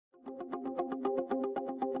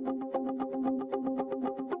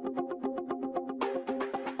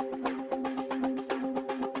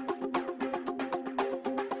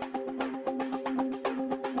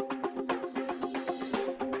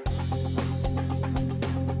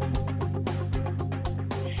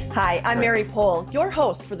Hi, I'm Mary Pohl, your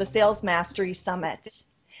host for the Sales Mastery Summit.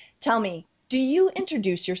 Tell me, do you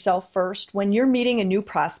introduce yourself first when you're meeting a new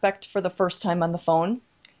prospect for the first time on the phone?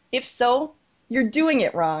 If so, you're doing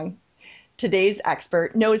it wrong. Today's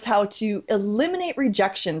expert knows how to eliminate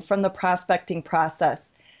rejection from the prospecting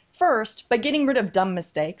process. First, by getting rid of dumb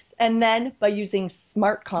mistakes, and then by using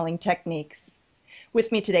smart calling techniques.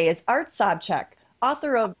 With me today is Art Sobczak,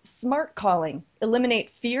 author of Smart Calling, Eliminate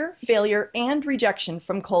Fear, Failure, and Rejection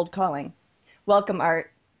from Cold Calling. Welcome,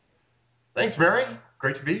 Art. Thanks, Mary.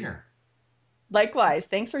 Great to be here. Likewise,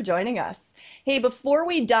 thanks for joining us. Hey, before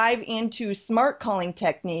we dive into smart calling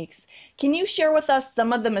techniques, can you share with us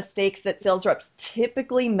some of the mistakes that sales reps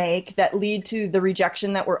typically make that lead to the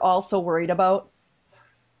rejection that we're all so worried about?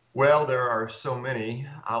 Well, there are so many.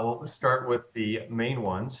 I'll start with the main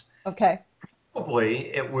ones. Okay.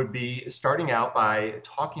 Probably it would be starting out by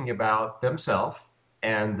talking about themselves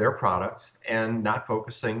and their product and not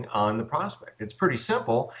focusing on the prospect. It's pretty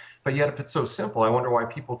simple, but yet if it's so simple, I wonder why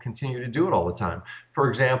people continue to do it all the time. For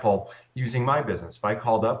example, using my business, if I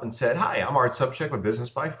called up and said, "Hi, I'm Art Sobczak with Business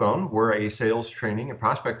by Phone. We're a sales training and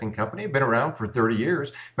prospecting company. I've been around for 30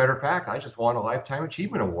 years. Matter of fact, I just won a Lifetime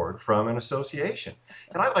Achievement Award from an association.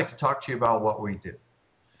 And I'd like to talk to you about what we do."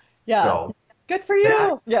 Yeah. So Good for that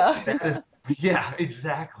you. Yeah. that is, yeah,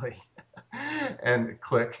 exactly. And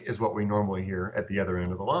click is what we normally hear at the other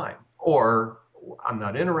end of the line. Or I'm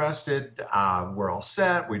not interested, we're all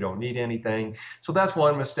set, we don't need anything. So that's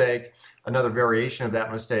one mistake. Another variation of that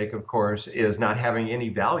mistake, of course, is not having any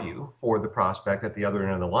value for the prospect at the other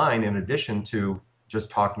end of the line, in addition to just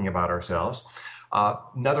talking about ourselves.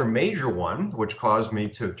 Another major one, which caused me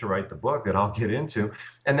to write the book that I'll get into,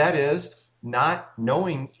 and that is not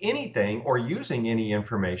knowing anything or using any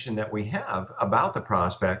information that we have about the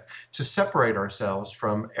prospect to separate ourselves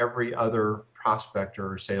from every other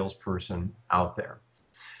prospector or salesperson out there.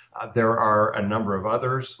 There are a number of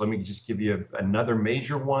others. Let me just give you another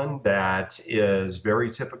major one that is very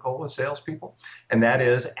typical with salespeople, and that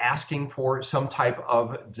is asking for some type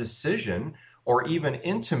of decision or even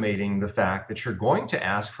intimating the fact that you're going to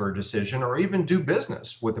ask for a decision or even do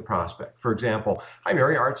business with the prospect. For example, "Hi,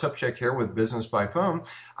 Mary, Art Sobczak here with Business by Phone.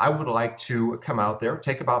 I would like to come out there,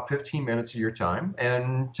 take about 15 minutes of your time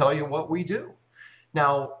and tell you what we do."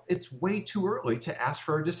 Now, it's way too early to ask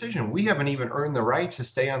for a decision. We haven't even earned the right to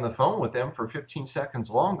stay on the phone with them for 15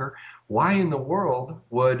 seconds longer. Why in the world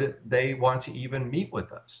would they want to even meet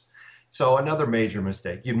with us? So another major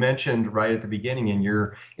mistake. You mentioned right at the beginning in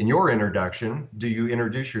your introduction, do you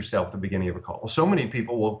introduce yourself at the beginning of a call? So many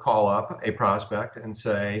people will call up a prospect and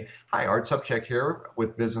say, "Hi, Art Sobczak here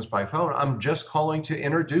with Business by Phone. I'm just calling to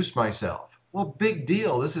introduce myself." Well, big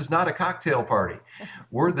deal. This is not a cocktail party.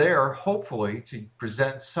 We're there, hopefully, to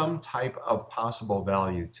present some type of possible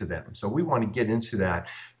value to them. So we want to get into that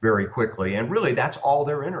very quickly. And really, that's all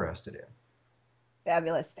they're interested in.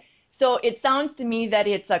 Fabulous. So it sounds to me that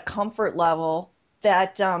it's a comfort level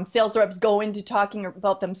that sales reps go into talking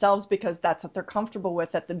about themselves because that's what they're comfortable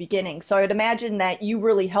with at the beginning. So I'd imagine that you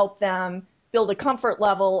really help them build a comfort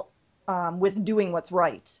level with doing what's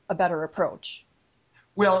right, a better approach.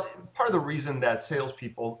 Well, part of the reason that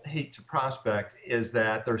salespeople hate to prospect is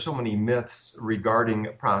that there's so many myths regarding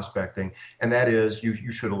prospecting, and that is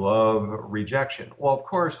you should love rejection. Well, of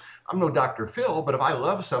course, I'm no Dr. Phil, but if I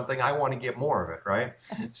love something, I want to get more of it, right?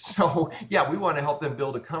 So, yeah, we want to help them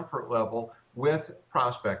build a comfort level with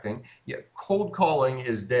prospecting. Yeah, cold calling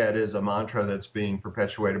is dead is a mantra that's being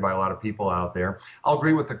perpetuated by a lot of people out there. I'll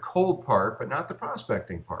agree with the cold part, but not the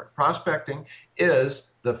prospecting part. Prospecting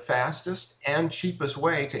is the fastest and cheapest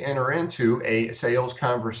way to enter into a sales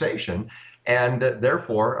conversation and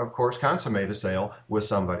therefore, of course, consummate a sale with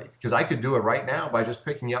somebody. Because I could do it right now by just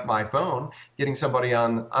picking up my phone, getting somebody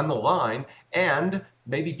on the line, and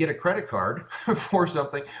maybe get a credit card for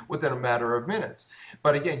something within a matter of minutes.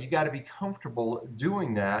 But again, you got to be comfortable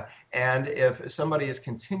doing that. And if somebody is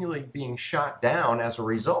continually being shot down as a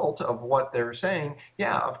result of what they're saying,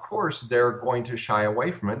 yeah, of course, they're going to shy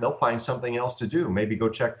away from it. They'll find something else to do, maybe go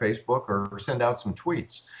check Facebook or send out some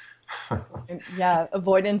tweets. Yeah,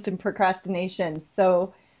 avoidance and procrastination.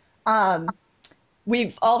 So um,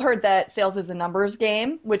 we've all heard that sales is a numbers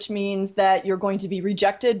game, which means that you're going to be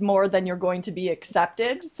rejected more than you're going to be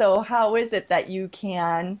accepted. So how is it that you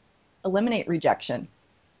can eliminate rejection?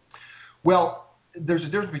 Well, there's a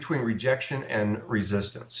difference between rejection and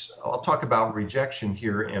resistance. I'll talk about rejection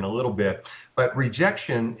here in a little bit, but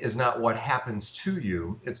rejection is not what happens to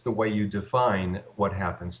you, it's the way you define what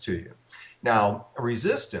happens to you. Now,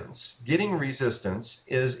 resistance, getting resistance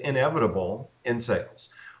is inevitable in sales.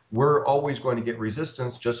 we're always going to get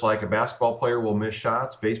resistance, just like a basketball player will miss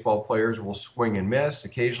shots, baseball players will swing and miss,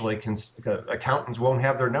 occasionally accountants won't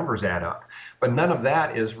have their numbers add up. But none of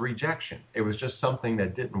that is rejection. It was just something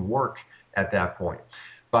that didn't work at that point.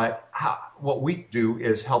 But what we do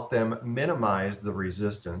is help them minimize the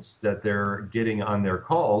resistance that they're getting on their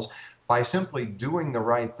calls by simply doing the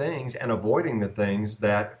right things and avoiding the things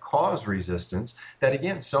that cause resistance that,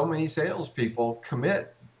 again, so many salespeople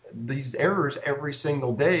commit these errors every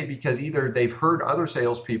single day because either they've heard other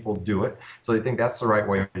salespeople do it, so they think that's the right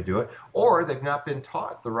way to do it, or they've not been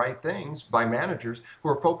taught the right things by managers who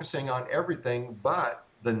are focusing on everything but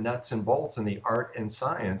the nuts and bolts and the art and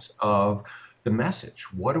science of the message.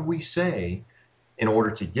 What do we say in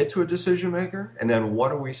order to get to a decision maker? And then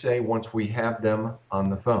what do we say once we have them on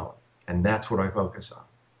the phone? And that's what I focus on.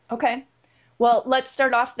 Okay. Well, let's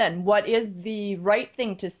start off then. What is the right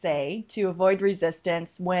thing to say to avoid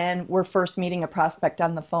resistance when we're first meeting a prospect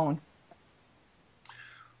on the phone?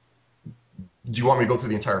 Do you want me to go through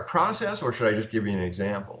the entire process, or should I just give you an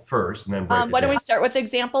example first and then break it Why don't down? we start with the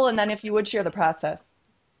example, and then if you would share the process.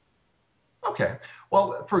 Okay.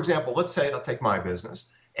 Well, for example, let's say I'll take my business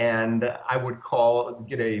and I would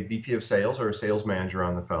get a VP of sales or a sales manager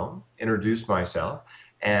on the phone, introduce myself,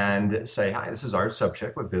 and say, hi, this is Art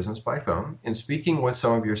Sobczak with Business by Phone. In speaking with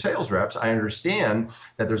some of your sales reps, I understand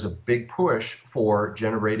that there's a big push for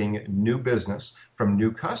generating new business from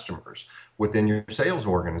new customers within your sales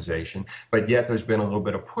organization, but yet there's been a little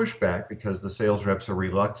bit of pushback because the sales reps are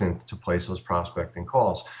reluctant to place those prospecting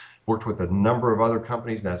calls. Worked with a number of other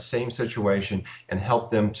companies in that same situation and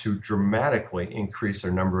helped them to dramatically increase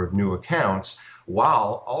their number of new accounts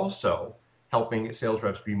while also helping sales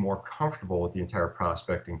reps be more comfortable with the entire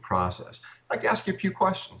prospecting process. I'd like to ask you a few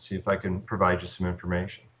questions, see if I can provide you some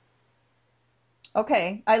information.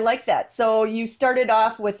 Okay, I like that. So you started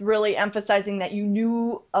off with really emphasizing that you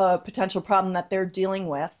knew a potential problem that they're dealing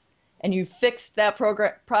with, and you fixed that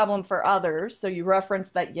problem for others. So you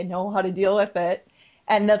referenced that you know how to deal with it,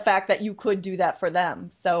 and the fact that you could do that for them.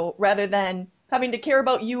 So rather than having to care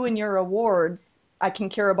about you and your awards, I can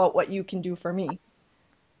care about what you can do for me.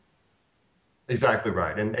 Exactly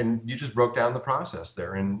right. And you just broke down the process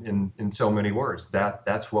there in so many words.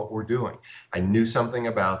 That's what we're doing. I knew something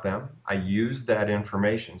about them. I used that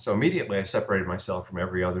information. So immediately I separated myself from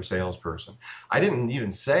every other salesperson. I didn't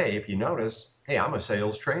even say, if you notice, hey, I'm a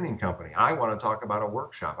sales training company. I want to talk about a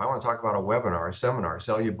workshop. I want to talk about a webinar, a seminar,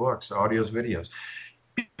 sell you books, audios, videos.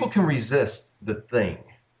 People can resist the thing.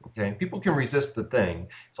 Okay, people can resist the thing.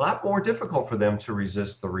 It's a lot more difficult for them to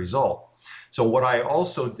resist the result. So what I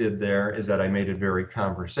also did there is that I made it very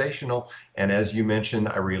conversational. And as you mentioned,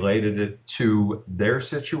 I related it to their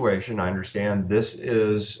situation. I understand this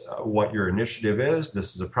is what your initiative is.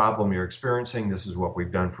 This is a problem you're experiencing. This is what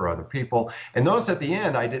we've done for other people. And notice at the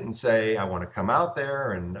end, I didn't say I want to come out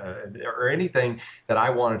there and or anything that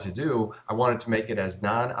I wanted to do. I wanted to make it as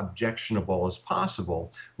non-objectionable as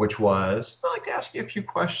possible, which was, I'd like to ask you a few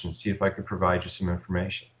questions, see if I could provide you some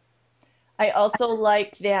information. I also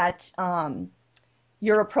like that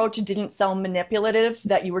your approach didn't sound manipulative,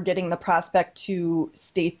 that you were getting the prospect to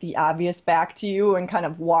state the obvious back to you and kind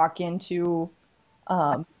of walk into,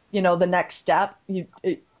 the next step.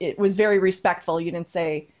 It was very respectful. You didn't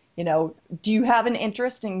say, do you have an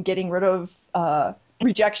interest in getting rid of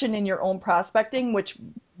rejection in your own prospecting?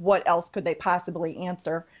 What else could they possibly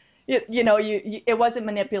answer? It wasn't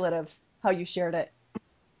manipulative how you shared it.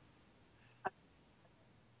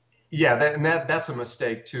 Yeah, that's a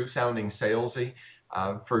mistake too, sounding salesy.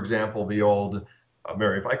 For example, the old,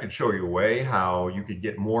 Mary, if I could show you a way how you could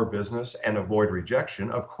get more business and avoid rejection,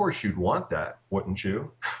 of course you'd want that, wouldn't you?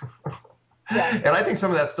 Yeah. And I think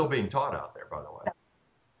some of that's still being taught out there, by the way.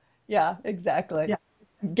 Yeah, exactly. Yeah.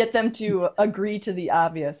 Get them to agree to the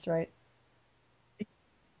obvious, right?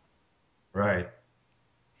 Right.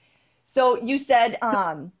 So you said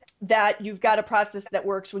that you've got a process that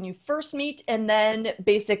works when you first meet and then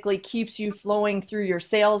basically keeps you flowing through your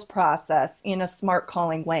sales process in a smart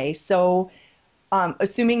calling way. So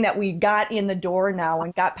assuming that we got in the door now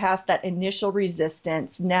and got past that initial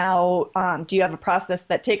resistance, now do you have a process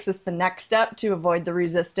that takes us the next step to avoid the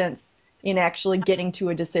resistance in actually getting to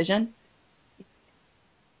a decision?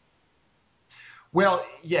 Well,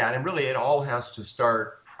 yeah, and really it all has to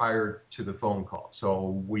start prior to the phone call.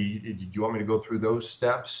 So do you want me to go through those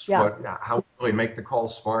steps? Yeah. How we really make the call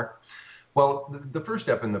smart? Well, the first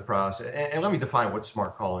step in the process, and let me define what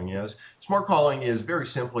smart calling is. Smart calling is very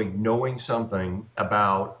simply knowing something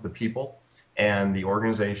about the people and the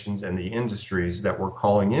organizations and the industries that we're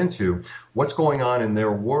calling into, what's going on in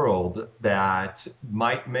their world that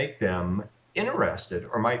might make them interested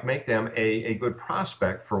or might make them a good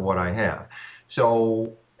prospect for what I have.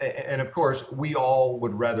 So, and of course, we all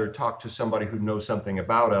would rather talk to somebody who knows something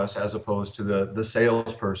about us as opposed to the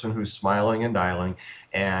salesperson who's smiling and dialing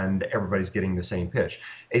and everybody's getting the same pitch.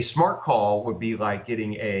 A smart call would be like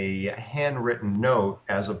getting a handwritten note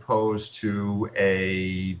as opposed to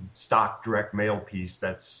a stock direct mail piece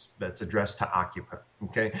that's addressed to occupant.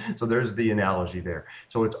 Okay, so there's the analogy there.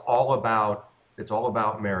 So it's all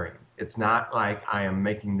about marrying. It's not like I am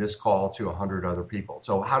making this call to 100 other people.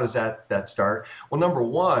 So how does that start? Well, number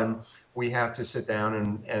one, we have to sit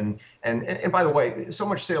down and by the way, so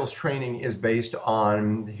much sales training is based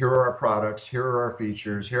on here are our products, here are our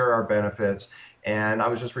features, here are our benefits. And I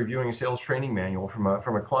was just reviewing a sales training manual from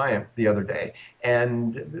a client the other day,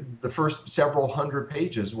 and the first several hundred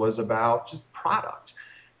pages was about just product.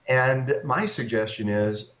 And my suggestion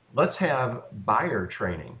is let's have buyer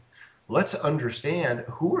training. Let's understand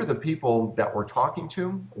who are the people that we're talking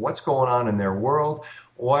to, what's going on in their world,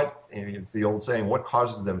 it's the old saying, what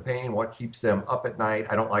causes them pain, what keeps them up at night.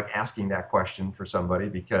 I don't like asking that question for somebody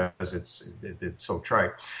because it's so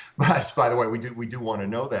trite. But by the way, we do want to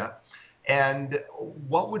know that. And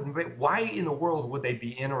why in the world would they be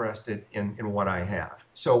interested in what I have?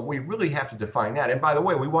 So we really have to define that. And by the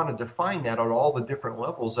way, we want to define that on all the different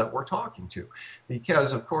levels that we're talking to.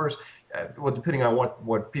 Because of course, well, depending on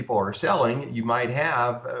what people are selling, you might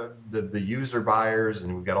have the user buyers,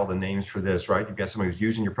 and we've got all the names for this, right? You've got somebody who's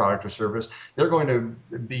using your product or service. They're going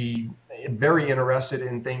to be very interested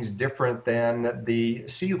in things different than the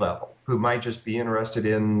C level, who might just be interested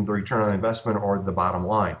in the return on investment or the bottom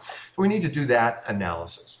line. So we need to do that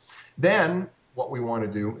analysis. Then what we want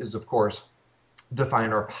to do is, of course,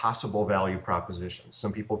 define our possible value propositions.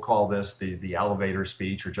 Some people call this the elevator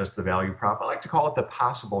speech or just the value prop. I like to call it the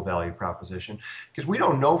possible value proposition because we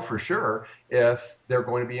don't know for sure if they're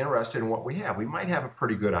going to be interested in what we have. We might have a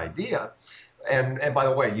pretty good idea. And by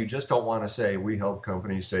the way, you just don't want to say we help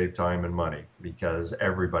companies save time and money because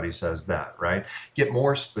everybody says that, right? Get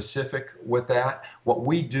more specific with that. What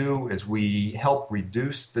we do is we help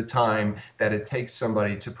reduce the time that it takes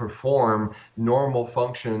somebody to perform normal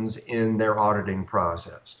functions in their auditing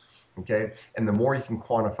process, okay? And the more you can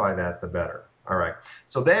quantify that, the better. All right.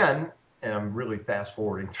 So then, and I'm really fast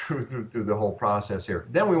forwarding through the whole process here,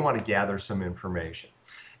 then we want to gather some information.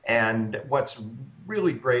 And what's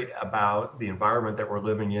really great about the environment that we're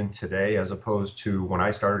living in today, as opposed to when I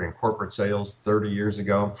started in corporate sales 30 years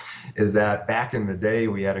ago, is that back in the day,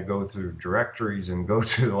 we had to go through directories and go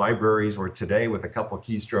to the libraries, where today, with a couple of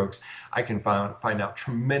keystrokes, I can find out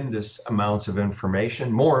tremendous amounts of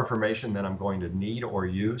information, more information than I'm going to need or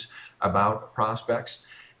use about prospects.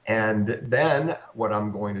 And then what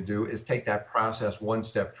I'm going to do is take that process one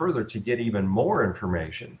step further to get even more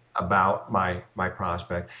information about my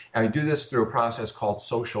prospect. And I do this through a process called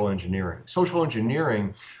social engineering. Social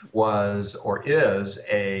engineering was or is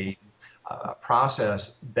a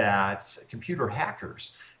process that computer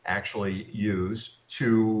hackers actually use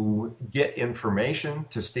to get information,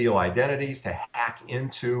 to steal identities, to hack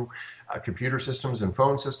into computer systems and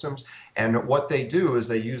phone systems. And what they do is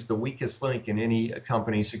they use the weakest link in any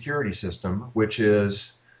company security system, which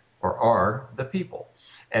is or are the people.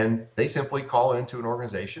 And they simply call into an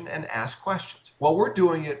organization and ask questions. Well, we're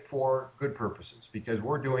doing it for good purposes because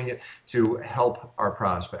we're doing it to help our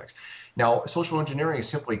prospects. Now, social engineering is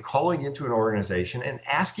simply calling into an organization and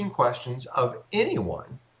asking questions of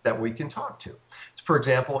anyone that we can talk to. For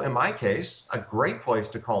example, in my case, a great place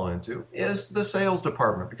to call into is the sales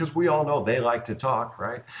department because we all know they like to talk,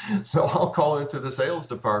 right? So I'll call into the sales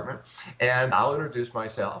department and I'll introduce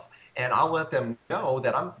myself. And I'll let them know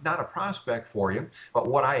that I'm not a prospect for you, but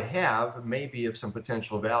what I have may be of some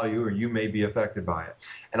potential value or you may be affected by it.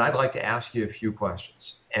 And I'd like to ask you a few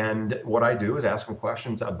questions. And what I do is ask them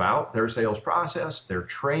questions about their sales process, their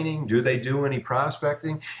training. Do they do any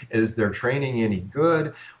prospecting? Is their training any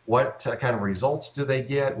good? What kind of results do they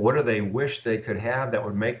get? What do they wish they could have that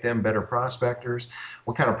would make them better prospectors?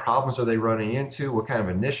 What kind of problems are they running into? What kind of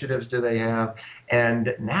initiatives do they have?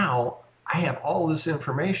 And now I have all this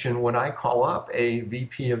information when I call up a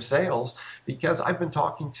VP of sales because I've been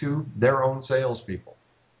talking to their own salespeople.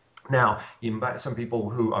 Now, some people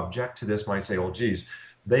who object to this might say, oh, geez,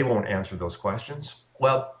 they won't answer those questions.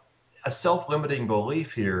 Well, a self-limiting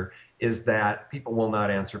belief here is that people will not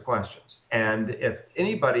answer questions. And if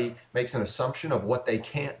anybody makes an assumption of what they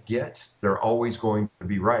can't get, they're always going to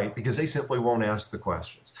be right because they simply won't ask the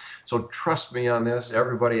questions. So trust me on this,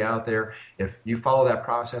 everybody out there, if you follow that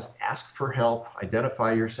process, ask for help,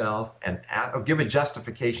 identify yourself, and give a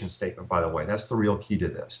justification statement, by the way. That's the real key to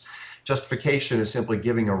this. Justification is simply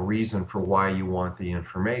giving a reason for why you want the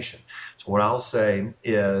information. So what I'll say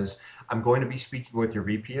is, I'm going to be speaking with your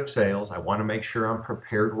VP of sales. I want to make sure I'm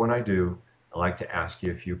prepared when I do. I'd like to ask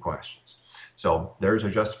you a few questions. So there's a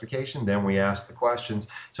justification. Then we ask the questions.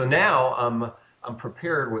 So now I'm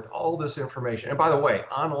prepared with all this information. And by the way,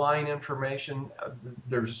 online information,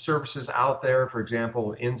 there's services out there, for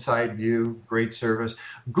example, Inside View, great service.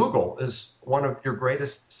 Google is one of your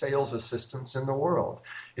greatest sales assistants in the world.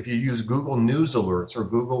 If you use Google News Alerts or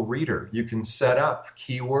Google Reader, you can set up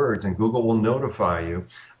keywords and Google will notify you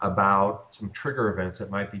about some trigger events that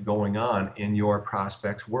might be going on in your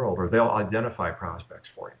prospects world, or they'll identify prospects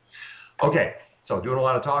for you. Okay, so doing a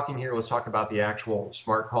lot of talking here, let's talk about the actual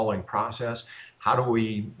smart calling process. How do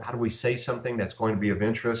we say something that's going to be of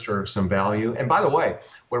interest or of some value? And by the way,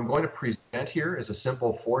 what I'm going to present here is a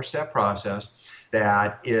simple 4-step process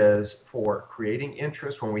that is for creating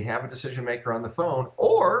interest when we have a decision maker on the phone,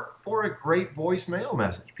 or for a great voicemail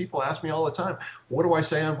message. People ask me all the time, what do I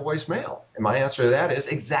say on voicemail? And my answer to that is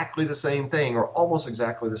exactly the same thing, or almost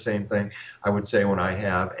exactly the same thing I would say when I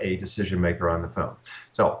have a decision maker on the phone.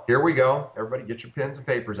 So here we go. Everybody get your pens and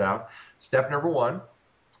papers out. Step number 1,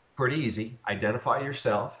 pretty easy. Identify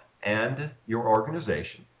yourself and your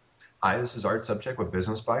organization. Hi, this is Art Sobczak with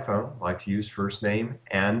Business by Phone. I like to use first name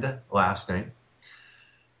and last name.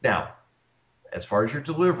 Now, as far as your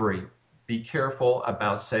delivery, be careful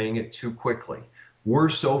about saying it too quickly. We're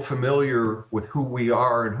so familiar with who we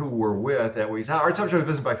are and who we're with that we say, Art Sobczak with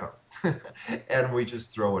Business by Phone, and we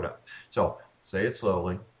just throw it up. So say it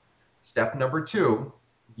slowly. Step number 2,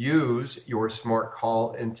 use your smart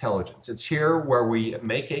call intelligence. It's here where we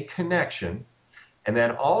make a connection, and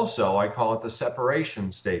then also I call it the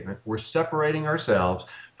separation statement. We're separating ourselves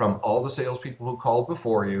from all the salespeople who called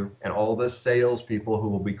before you and all the salespeople who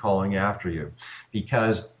will be calling after you,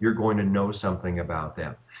 because you're going to know something about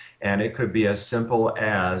them. And it could be as simple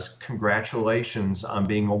as congratulations on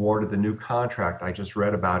being awarded the new contract I just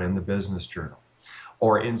read about in the Business Journal.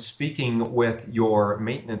 Or in speaking with your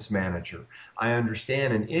maintenance manager, I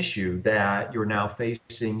understand an issue that you're now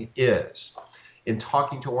facing is. In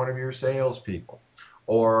talking to one of your salespeople,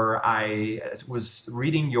 or I was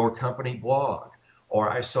reading your company blog, or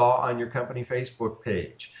I saw on your company Facebook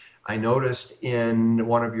page, I noticed in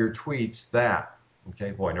one of your tweets that, okay,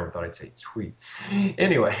 boy, I never thought I'd say tweet.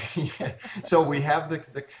 Anyway, so we have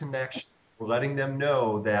the connection. We're letting them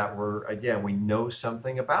know that we know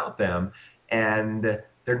something about them, and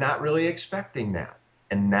they're not really expecting that.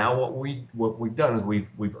 And now what we've done is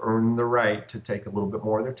we've earned the right to take a little bit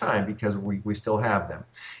more of their time because we still have them.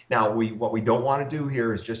 Now what we don't want to do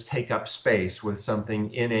here is just take up space with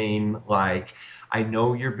something inane like, I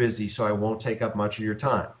know you're busy, so I won't take up much of your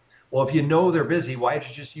time. Well, if you know they're busy, why don't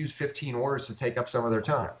you just use 15 words to take up some of their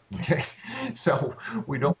time? Okay, so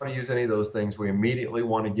we don't want to use any of those things. We immediately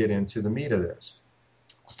want to get into the meat of this.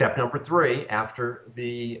 Step number 3, after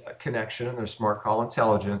the connection and the smart call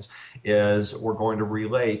intelligence, is we're going to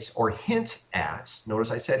relate or hint at,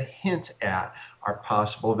 notice I said hint at, our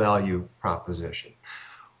possible value proposition.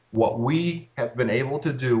 What we have been able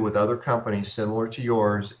to do with other companies similar to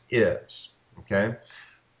yours is, okay,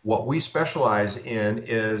 what we specialize in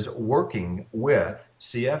is working with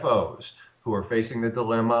CFOs who are facing the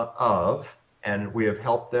dilemma of, and we have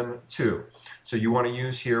helped them too. So you want to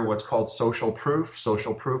use here what's called social proof.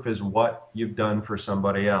 Social proof is what you've done for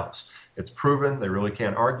somebody else. It's proven, they really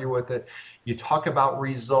can't argue with it. You talk about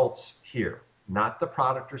results here, not the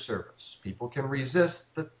product or service. People can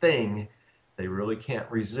resist the thing, they really can't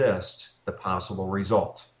resist the possible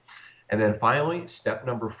result. And then finally, step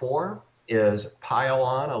number 4 is pile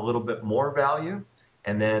on a little bit more value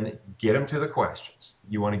and then get them to the questions.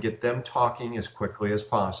 You want to get them talking as quickly as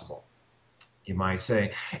possible. You might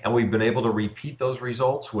say, and we've been able to repeat those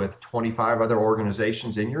results with 25 other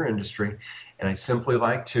organizations in your industry, and I'd simply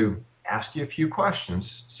like to ask you a few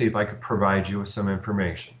questions, see if I could provide you with some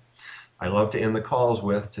information. I love to end the calls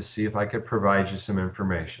with to see if I could provide you some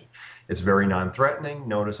information. It's very non-threatening.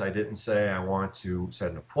 Notice I didn't say I want to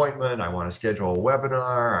set an appointment, I want to schedule a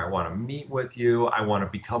webinar, I want to meet with you, I want to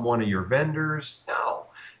become one of your vendors.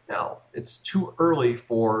 No, it's too early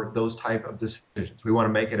for those type of decisions. We want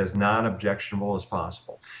to make it as non-objectionable as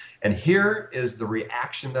possible. And here is the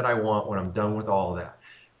reaction that I want when I'm done with all of that.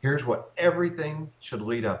 Here's what everything should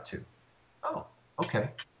lead up to. Oh, okay,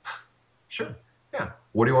 sure, yeah,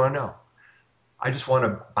 What do you want to know? I just want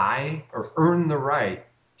to buy or earn the right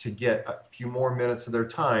to get a few more minutes of their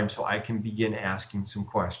time so I can begin asking some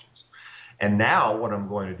questions. And now what I'm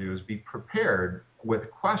going to do is be prepared with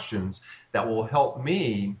questions that will help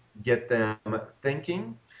me get them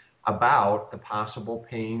thinking about the possible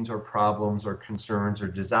pains or problems or concerns or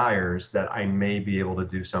desires that I may be able to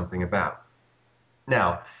do something about.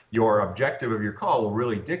 Now, your objective of your call will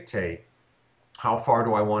really dictate how far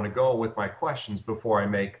do I want to go with my questions before I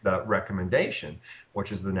make the recommendation,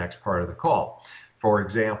 which is the next part of the call. For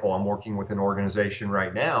example, I'm working with an organization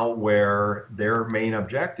right now where their main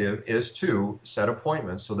objective is to set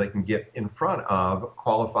appointments so they can get in front of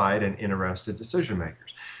qualified and interested decision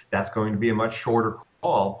makers. That's going to be a much shorter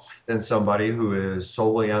call than somebody who is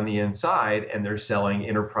solely on the inside and they're selling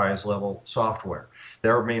enterprise level software.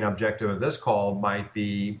 Their main objective of this call might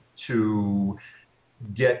be to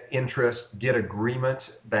get interest, get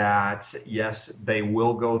agreement that yes, they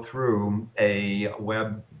will go through a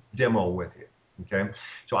web demo with you. Okay,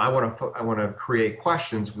 so I want to create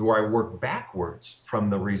questions where I work backwards from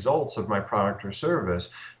the results of my product or service.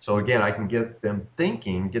 So again, I can get them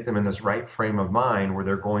thinking, get them in this right frame of mind where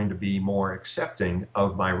they're going to be more accepting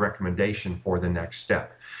of my recommendation for the next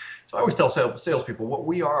step. So I always tell salespeople what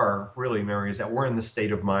we are really, Mary, is that we're in the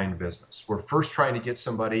state of mind business. We're first trying to get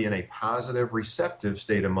somebody in a positive, receptive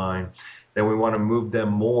state of mind. Then we want to move them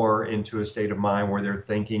more into a state of mind where they're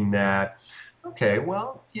thinking that, okay,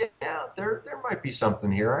 well, yeah, there might be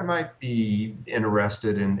something here. I might be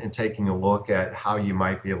interested in taking a look at how you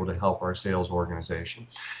might be able to help our sales organization.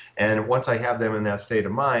 And once I have them in that state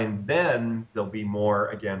of mind, then they'll be more,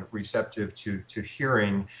 again, receptive to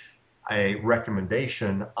hearing a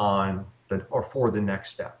recommendation on the or for the next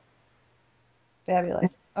step.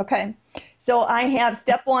 Fabulous. Okay. So I have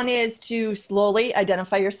step one is to slowly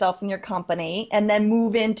identify yourself and your company and then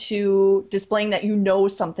move into displaying that you know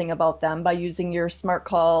something about them by using your smart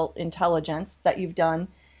call intelligence that you've done.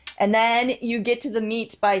 And then you get to the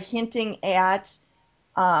meat by hinting at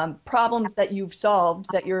problems that you've solved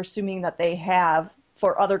that you're assuming that they have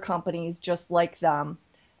for other companies just like them.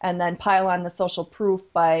 And then pile on the social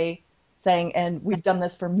proof by saying, and we've done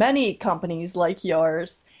this for many companies like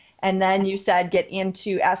yours. And then you said get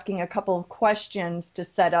into asking a couple of questions to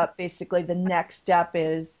set up basically the next step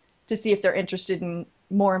is to see if they're interested in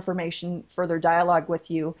more information, further dialogue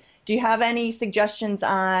with you. Do you have any suggestions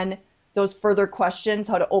on those further questions,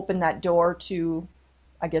 how to open that door to,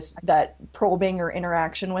 I guess, that probing or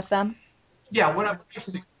interaction with them? Yeah,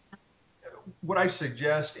 what I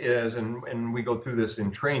suggest is, and we go through this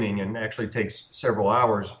in training and actually takes several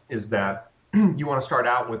hours, is that you want to start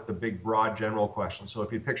out with the big, broad, general questions. So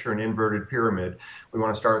if you picture an inverted pyramid, we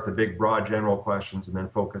want to start with the big, broad, general questions and then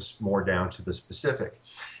focus more down to the specific.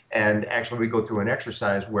 And actually, we go through an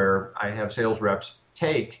exercise where I have sales reps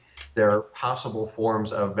take their possible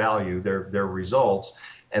forms of value, their results,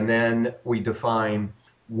 and then we define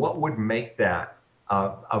what would make that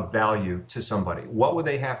of value to somebody. What would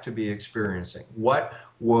they have to be experiencing? What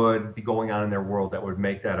would be going on in their world that would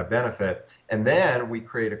make that a benefit? And then we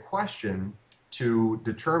create a question to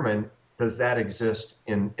determine, does that exist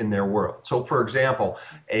in their world? So for example,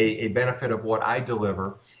 a benefit of what I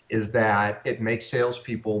deliver is that it makes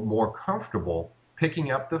salespeople more comfortable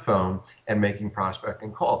picking up the phone and making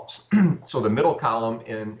prospecting calls. So the middle column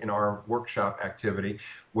in our workshop activity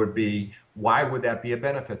would be, why would that be a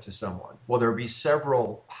benefit to someone? Well, there would be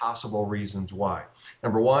several possible reasons why.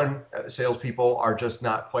 Number one, salespeople are just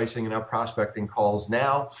not placing enough prospecting calls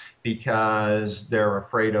now because they're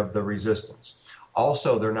afraid of the resistance.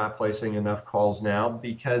 Also, they're not placing enough calls now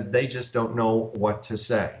because they just don't know what to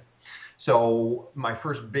say. So my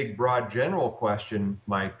first big, broad, general question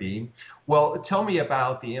might be, well, tell me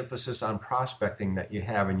about the emphasis on prospecting that you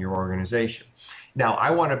have in your organization. Now,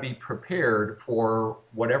 I want to be prepared for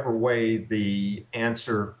whatever way the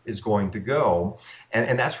answer is going to go.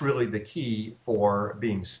 And that's really the key for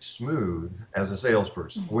being smooth as a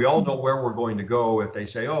salesperson. We all know where we're going to go if they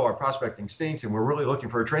say, oh, our prospecting stinks and we're really looking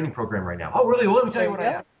for a training program right now. Oh, really? Well, let me tell you what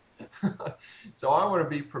I have. So I want to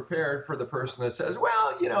be prepared for the person that says,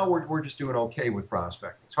 well, we're just doing okay with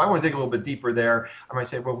prospecting. So I want to dig a little bit deeper there. I might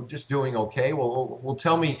say, well, we're just doing okay. Well,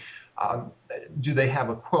 tell me, do they have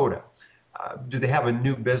a quota? Do they have a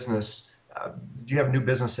new business? Do you have a new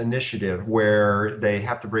business initiative where they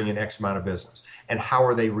have to bring in X amount of business? And how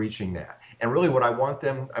are they reaching that? And really what I want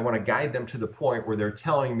to guide them to the point where they're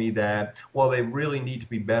telling me that, well, they really need to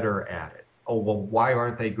be better at it. Oh, well, why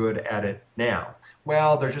aren't they good at it now?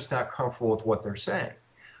 Well, they're just not comfortable with what they're saying.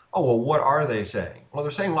 Oh, well, what are they saying? Well,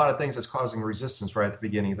 they're saying a lot of things that's causing resistance right at the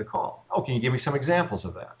beginning of the call. Oh, can you give me some examples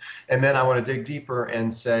of that? And then I want to dig deeper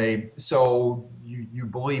and say, so you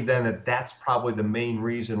believe then that that's probably the main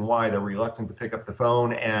reason why they're reluctant to pick up the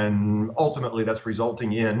phone, and ultimately that's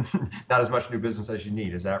resulting in not as much new business as you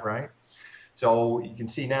need. Is that right? So you can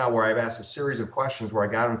see now where I've asked a series of questions where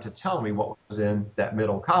I got them to tell me what was in that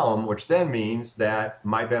middle column, which then means that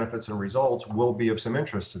my benefits and results will be of some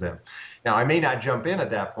interest to them. Now, I may not jump in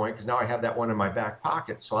at that point because now I have that one in my back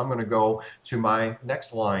pocket. So I'm going to go to my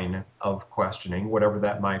next line of questioning, whatever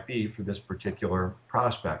that might be for this particular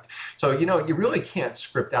prospect. So, you really can't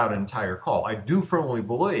script out an entire call. I do firmly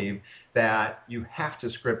believe that you have to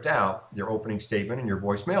script out your opening statement and your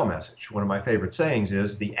voicemail message. One of my favorite sayings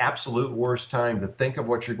is the absolute worst time to think of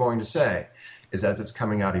what you're going to say is as it's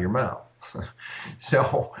coming out of your mouth.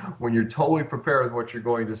 So when you're totally prepared with what you're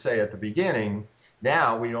going to say at the beginning,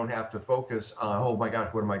 now we don't have to focus on, oh my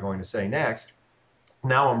gosh, what am I going to say next?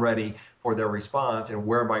 Now I'm ready for their response and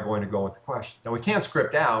where am I going to go with the question. Now we can't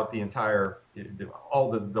script out the entire,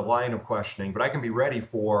 all the line of questioning, but I can be ready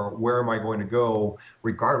for where am I going to go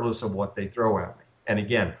regardless of what they throw at me. And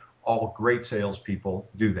again, all great salespeople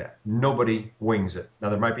do that. Nobody wings it. Now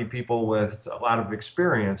there might be people with a lot of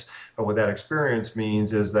experience, but what that experience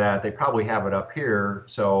means is that they probably have it up here,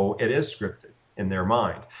 so it is scripted in their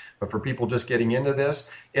mind. But for people just getting into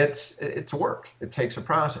this, it's work. It takes a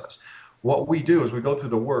process. What we do is we go through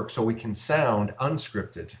the work so we can sound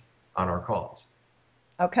unscripted on our calls.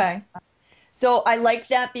 Okay. So I like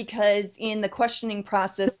that because in the questioning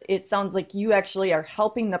process, it sounds like you actually are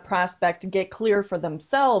helping the prospect get clear for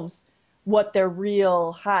themselves what their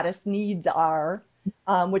real hottest needs are,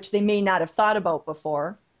 which they may not have thought about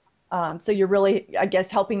before. So you're really, I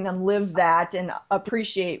guess, helping them live that and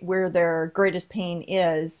appreciate where their greatest pain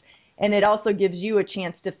is. And it also gives you a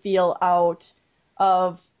chance to feel out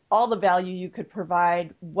of all the value you could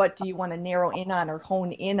provide. What do you want to narrow in on or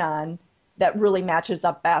hone in on that really matches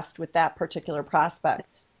up best with that particular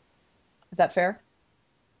prospect? Is that fair?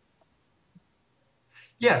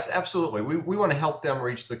 Yes, absolutely. We want to help them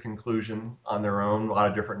reach the conclusion on their own. A lot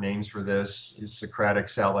of different names for this, Socratic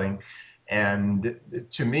selling. And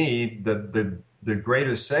to me, the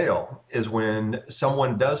greatest sale is when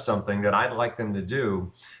someone does something that I'd like them to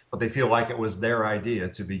do, but they feel like it was their idea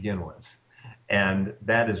to begin with. And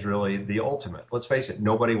that is really the ultimate. Let's face it,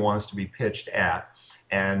 nobody wants to be pitched at.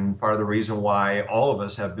 And part of the reason why all of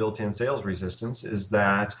us have built-in sales resistance is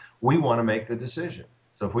that we want to make the decision.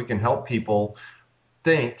 So if we can help people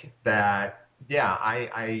think that, yeah,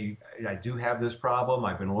 I do have this problem.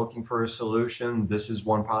 I've been looking for a solution. This is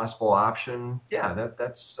one possible option. Yeah,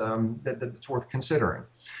 that's worth considering.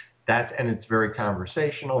 And it's very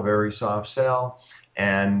conversational, very soft sell,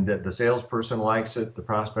 and the salesperson likes it, the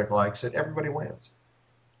prospect likes it, everybody wins.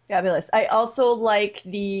 Fabulous. I also like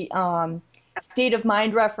the state of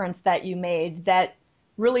mind reference that you made that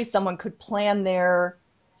really someone could plan their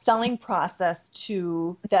selling process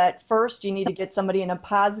to that first you need to get somebody in a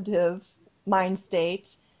positive mind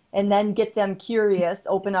state and then get them curious,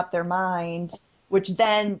 open up their mind, which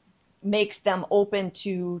then makes them open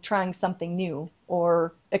to trying something new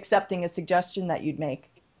or accepting a suggestion that you'd make.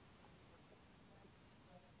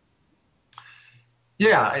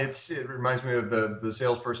 Yeah, it reminds me of the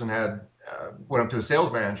salesperson had went up to a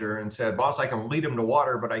sales manager and said, "Boss, I can lead them to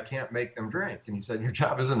water, but I can't make them drink." And he said, "Your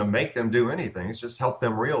job isn't to make them do anything; it's just help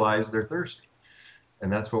them realize they're thirsty."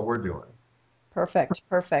 And that's what we're doing. Perfect,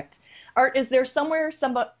 perfect. Art, is there somewhere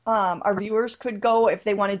our viewers could go if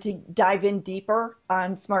they wanted to dive in deeper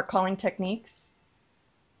on smart calling techniques?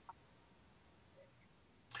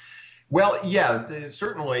 Well, yeah,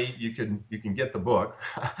 certainly you can get the book.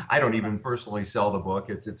 I don't even personally sell the book.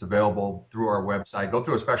 It's available through our website. Go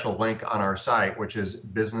through a special link on our site, which is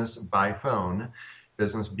Business by Phone,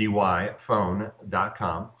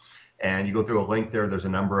 businessbyphone.com. And you go through a link there. There's a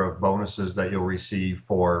number of bonuses that you'll receive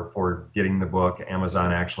for getting the book.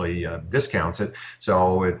 Amazon actually discounts it,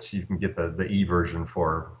 so you can get the e-version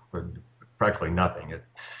for practically nothing.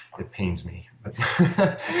 It pains me.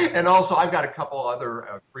 And also, I've got a couple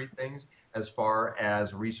other free things as far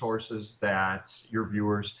as resources that your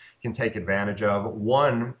viewers can take advantage of.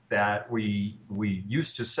 One that we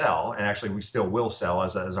used to sell, and actually we still will sell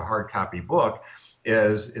as a hard copy book,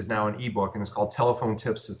 is now an ebook, and it's called Telephone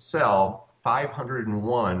Tips That Sell: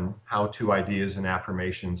 501 how-to ideas and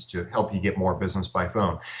affirmations to help you get more business by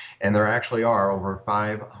phone. And there actually are over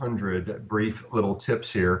 500 brief little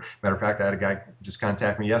tips here. Matter of fact, I had a guy just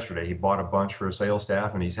contact me yesterday. He bought a bunch for a sales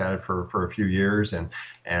staff, and he's had it for a few years.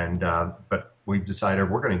 But we've decided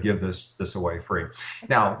we're going to give this away free.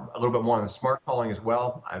 Now, a little bit more on the smart calling as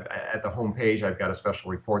well. At the home page, I've got a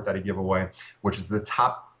special report that I give away, which is the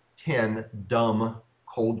top 10 dumb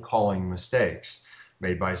cold calling mistakes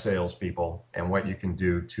made by salespeople and what you can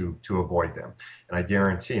do to avoid them. And I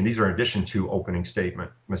guarantee, and these are in addition to opening statement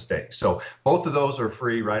mistakes. So both of those are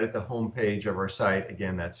free right at the home page of our site.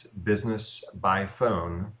 Again, that's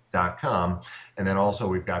businessbyphone.com. And then also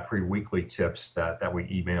we've got free weekly tips that we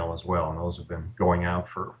email as well. And those have been going out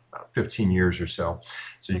for about 15 years or so.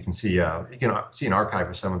 So you can see an archive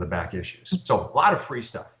of some of the back issues. So a lot of free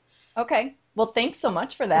stuff. Okay. Well, thanks so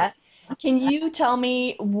much for that. Can you tell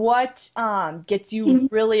me what gets you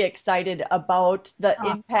really excited about the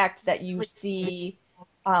impact that you see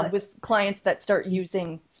with clients that start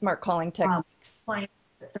using smart calling techniques?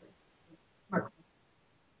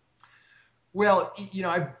 Well,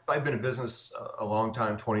 I've been in business a long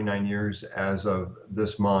time, 29 years as of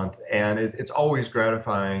this month, and it's always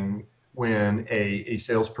gratifying when a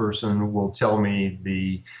salesperson will tell me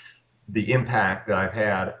the impact that I've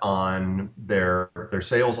had on their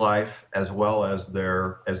sales life as well as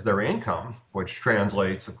their income, which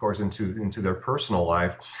translates, of course, into their personal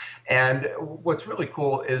life. And what's really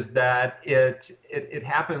cool is that it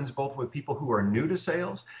happens both with people who are new to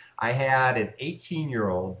sales. I had an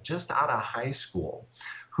 18-year-old just out of high school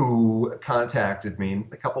who contacted me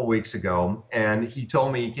a couple of weeks ago, and he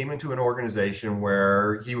told me he came into an organization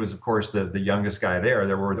where he was, of course, the youngest guy there.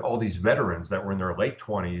 There were all these veterans that were in their late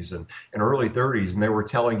 20s and early 30s, and they were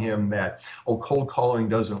telling him that, oh, cold calling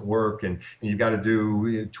doesn't work, and you've got to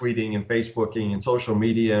do tweeting and Facebooking and social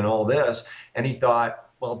media and all this. And he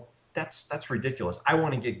thought, well, that's ridiculous. I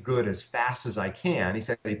want to get good as fast as I can. He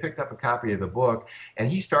said he picked up a copy of the book and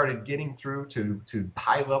he started getting through to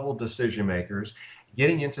high-level decision makers,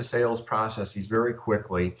 getting into sales processes very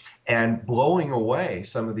quickly and blowing away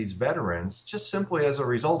some of these veterans just simply as a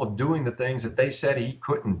result of doing the things that they said he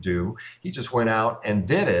couldn't do. He just went out and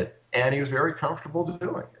did it, and he was very comfortable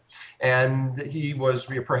doing it. And he was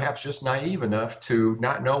perhaps just naive enough to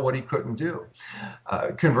not know what he couldn't do.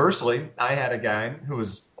 Conversely, I had a guy who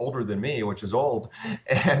was older than me, which is old,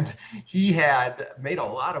 and he had made a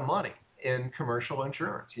lot of money in commercial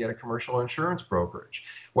insurance. He had a commercial insurance brokerage.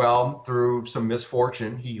 Well, through some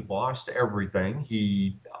misfortune, he lost everything.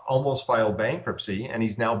 He almost filed bankruptcy, and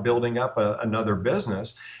he's now building up another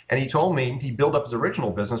business. And he told me he built up his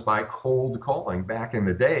original business by cold calling back in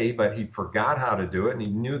the day, but he forgot how to do it, and he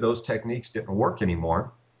knew those techniques didn't work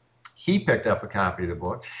anymore. He picked up a copy of the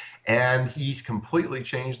book, and he's completely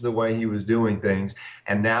changed the way he was doing things,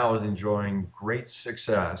 and now is enjoying great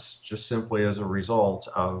success just simply as a result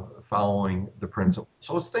of following the principles.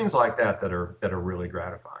 So it's things like that that are really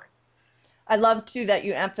gratifying. I love too that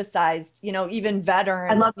you emphasized, even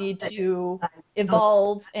veterans need to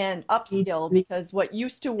evolve and upskill because what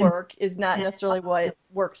used to work is not necessarily what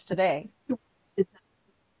works today.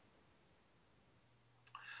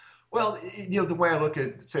 Well, the way I look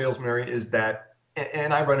at sales, Mary, is that,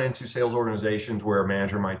 and I run into sales organizations where a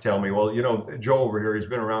manager might tell me, well, Joe over here, he's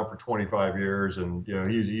been around for 25 years and,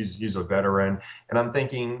 he's a veteran. And I'm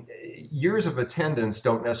thinking years of attendance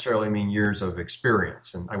don't necessarily mean years of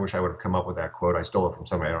experience. And I wish I would have come up with that quote. I stole it from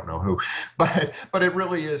somebody, I don't know who, but it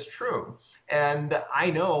really is true. And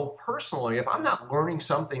I know personally, if I'm not learning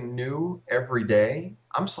something new every day,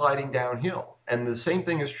 I'm sliding downhill. And the same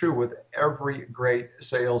thing is true with every great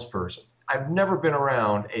salesperson. I've never been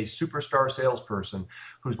around a superstar salesperson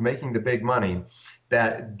who's making the big money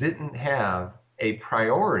that didn't have a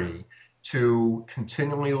priority to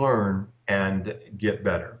continually learn and get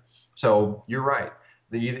better. So you're right.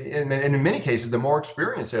 And in many cases, the more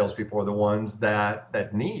experienced salespeople are the ones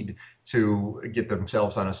that need to get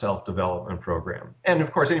themselves on a self-development program. And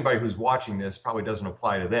of course, anybody who's watching this probably doesn't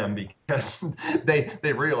apply to them because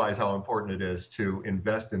they realize how important it is to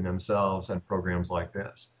invest in themselves and programs like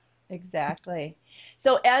this. Exactly.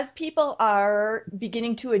 So as people are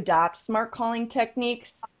beginning to adopt smart calling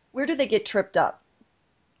techniques, where do they get tripped up?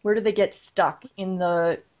 Where do they get stuck in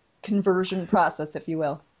the conversion process, if you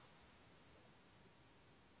will?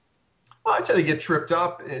 Well, I'd say they get tripped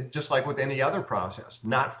up just like with any other process,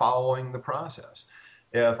 not following the process.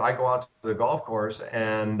 If I go out to the golf course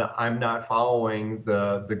and I'm not following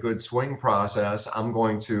the good swing process, I'm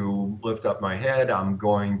going to lift up my head. I'm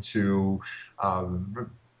going to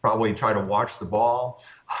probably try to watch the ball.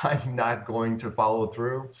 I'm not going to follow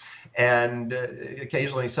through. And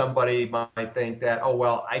occasionally somebody might think that, oh,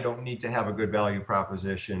 well, I don't need to have a good value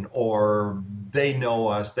proposition, or they know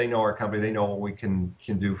us, they know our company, they know what we can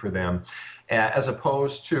do for them, as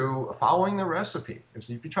opposed to following the recipe. If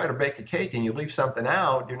you try to bake a cake and you leave something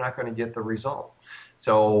out, you're not going to get the result.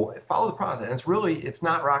 So follow the process. And it's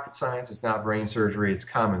not rocket science, it's not brain surgery, it's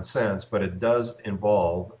common sense, but it does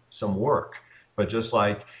involve some work. But just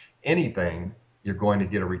like anything, you're going to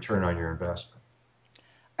get a return on your investment.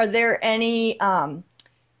 Are there any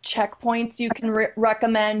checkpoints you can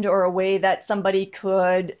recommend or a way that somebody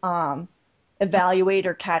could evaluate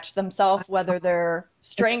or catch themselves, whether they're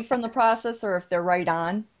straying from the process or if they're right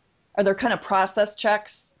on? Are there kind of process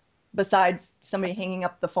checks besides somebody hanging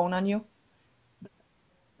up the phone on you?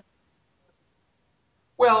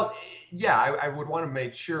 Well, yeah, I would want to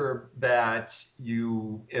make sure that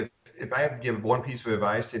if I have to give one piece of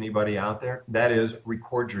advice to anybody out there, that is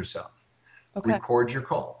record yourself, Okay. record your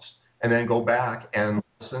calls, and then go back and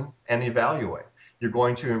listen and evaluate. You're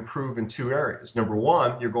going to improve in two areas. Number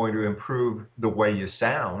one, you're going to improve the way you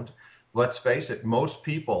sound. Let's face it, most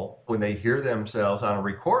people, when they hear themselves on a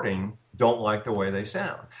recording, don't like the way they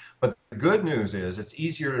sound. But the good news is it's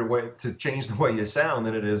easier to change the way you sound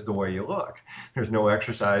than it is the way you look. There's no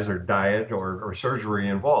exercise or diet or surgery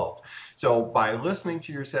involved. So by listening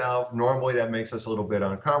to yourself, normally that makes us a little bit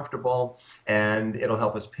uncomfortable, and it'll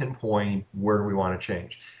help us pinpoint where do we want to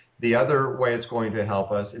change. The other way it's going to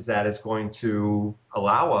help us is that it's going to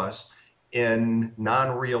allow us in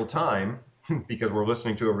non-real time, because we're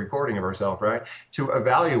listening to a recording of ourselves, right, to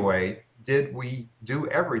evaluate, did we do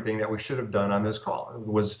everything that we should have done on this call?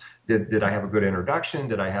 Did I have a good introduction?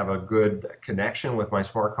 Did I have a good connection with my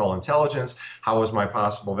smart call intelligence? How was my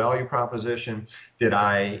possible value proposition? Did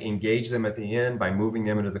I engage them at the end by moving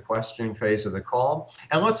them into the questioning phase of the call?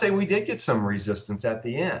 And let's say we did get some resistance at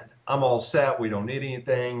the end. I'm all set, we don't need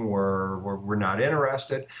anything, we're not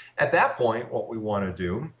interested. At that point, what we want to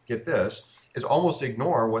do, get this, is almost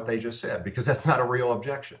ignore what they just said, because that's not a real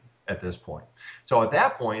objection at this point. So at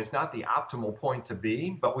that point, it's not the optimal point to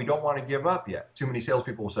be, but we don't want to give up yet. Too many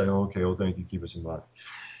salespeople will say, oh, okay, well, thank you, keep us in mind.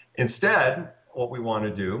 Instead, what we want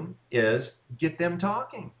to do is get them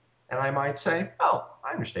talking. And I might say, oh,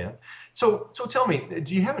 I understand. So tell me,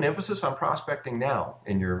 do you have an emphasis on prospecting now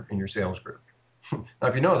in your sales group? Now,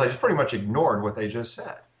 if you notice, I just pretty much ignored what they just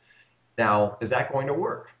said. Now, is that going to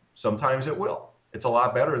work? Sometimes it will. It's a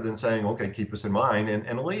lot better than saying, okay, keep us in mind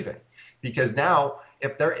and leaving. Because now,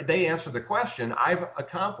 if they answer the question, I've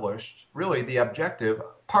accomplished really the objective,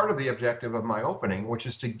 part of the objective of my opening, which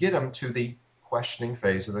is to get them to the questioning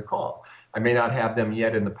phase of the call. I may not have them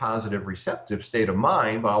yet in the positive receptive state of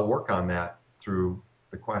mind, but I'll work on that through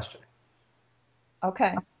the questioning.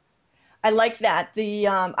 Okay. I like that, the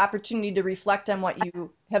opportunity to reflect on what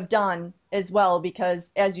you have done as well, because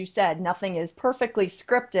as you said, nothing is perfectly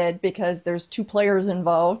scripted because there's two players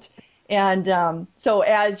involved. And so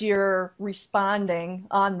as you're responding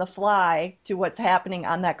on the fly to what's happening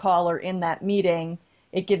on that call or in that meeting,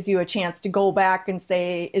 it gives you a chance to go back and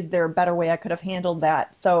say, is there a better way I could have handled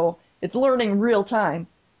that? So it's learning real time.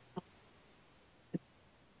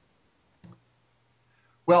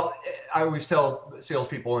 Well, I always tell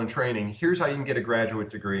salespeople in training, here's how you can get a graduate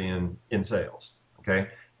degree in sales. Okay.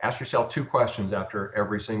 Ask yourself two questions after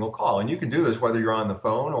every single call. And you can do this whether you're on the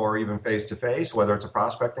phone or even face to face, whether it's a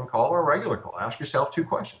prospecting call or a regular call. Ask yourself two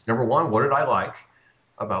questions. Number one, what did I like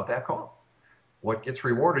about that call? What gets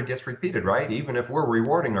rewarded gets repeated, right? Even if we're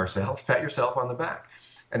rewarding ourselves, pat yourself on the back.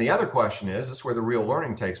 And the other question is, this is where the real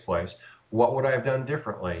learning takes place. What would I have done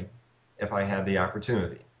differently if I had the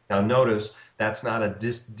opportunity? Now notice that's not a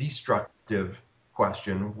destructive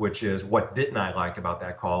question, which is what didn't I like about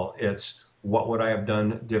that call? It's what would I have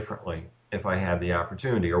done differently if I had the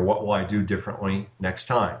opportunity, or what will I do differently next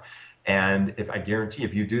time? And if I guarantee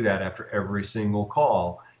if you do that after every single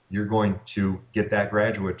call, you're going to get that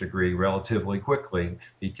graduate degree relatively quickly,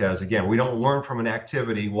 because again, we don't learn from an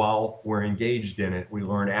activity while we're engaged in it. We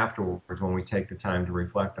learn afterwards when we take the time to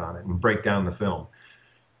reflect on it and break down the film.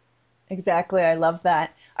 Exactly. I love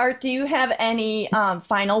that. Art, do you have any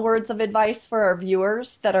final words of advice for our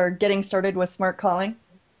viewers that are getting started with smart calling?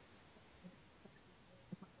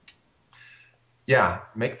 Yeah,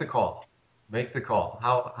 make the call. Make the call.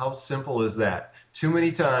 How simple is that? Too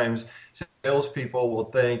many times, salespeople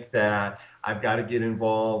will think that I've got to get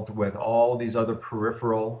involved with all these other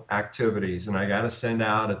peripheral activities, and I got to send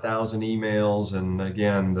out 1,000 emails, and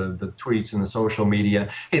again, the tweets and the social media.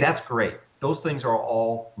 Hey, that's great. Those things are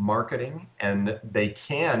all marketing, and they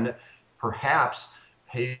can perhaps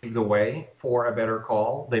pave the way for a better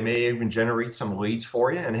call. They may even generate some leads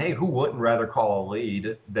for you. And hey, who wouldn't rather call a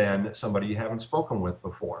lead than somebody you haven't spoken with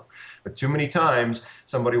before? But too many times,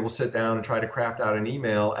 somebody will sit down and try to craft out an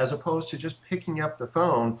email as opposed to just picking up the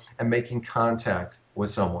phone and making contact with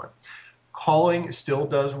someone. Calling still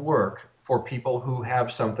does work for people who have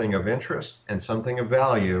something of interest and something of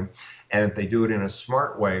value. And if they do it in a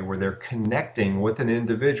smart way where they're connecting with an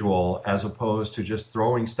individual as opposed to just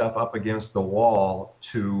throwing stuff up against the wall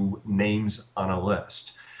to names on a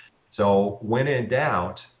list. So when in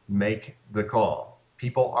doubt, make the call.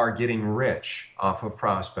 People are getting rich off of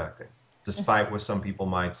prospecting, despite what some people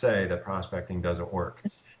might say that prospecting doesn't work.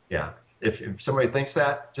 Yeah. If somebody thinks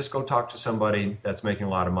that, just go talk to somebody that's making a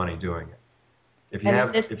lot of money doing it. If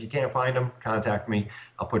you can't find them, contact me.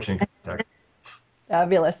 I'll put you in contact.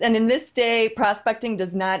 Fabulous. And in this day, prospecting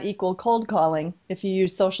does not equal cold calling if you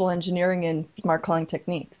use social engineering and smart calling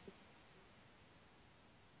techniques.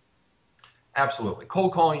 Absolutely.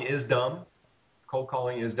 Cold calling is dumb. Cold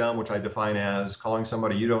calling is dumb, which I define as calling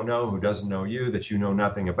somebody you don't know, who doesn't know you, that you know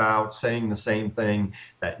nothing about, saying the same thing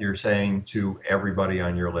that you're saying to everybody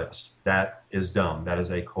on your list. That is dumb. That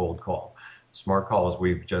is a cold call. Smart call, as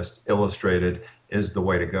we've just illustrated, is the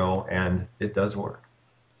way to go, and it does work.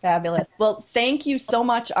 Fabulous. Well, thank you so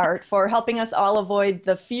much, Art, for helping us all avoid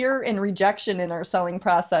the fear and rejection in our selling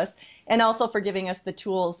process, and also for giving us the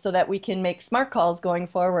tools so that we can make smart calls going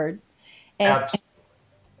forward. And Absolutely.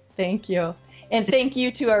 thank you. And thank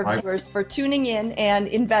you to our viewers for tuning in and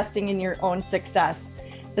investing in your own success.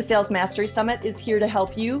 The Sales Mastery Summit is here to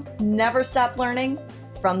help you never stop learning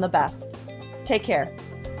from the best. Take care.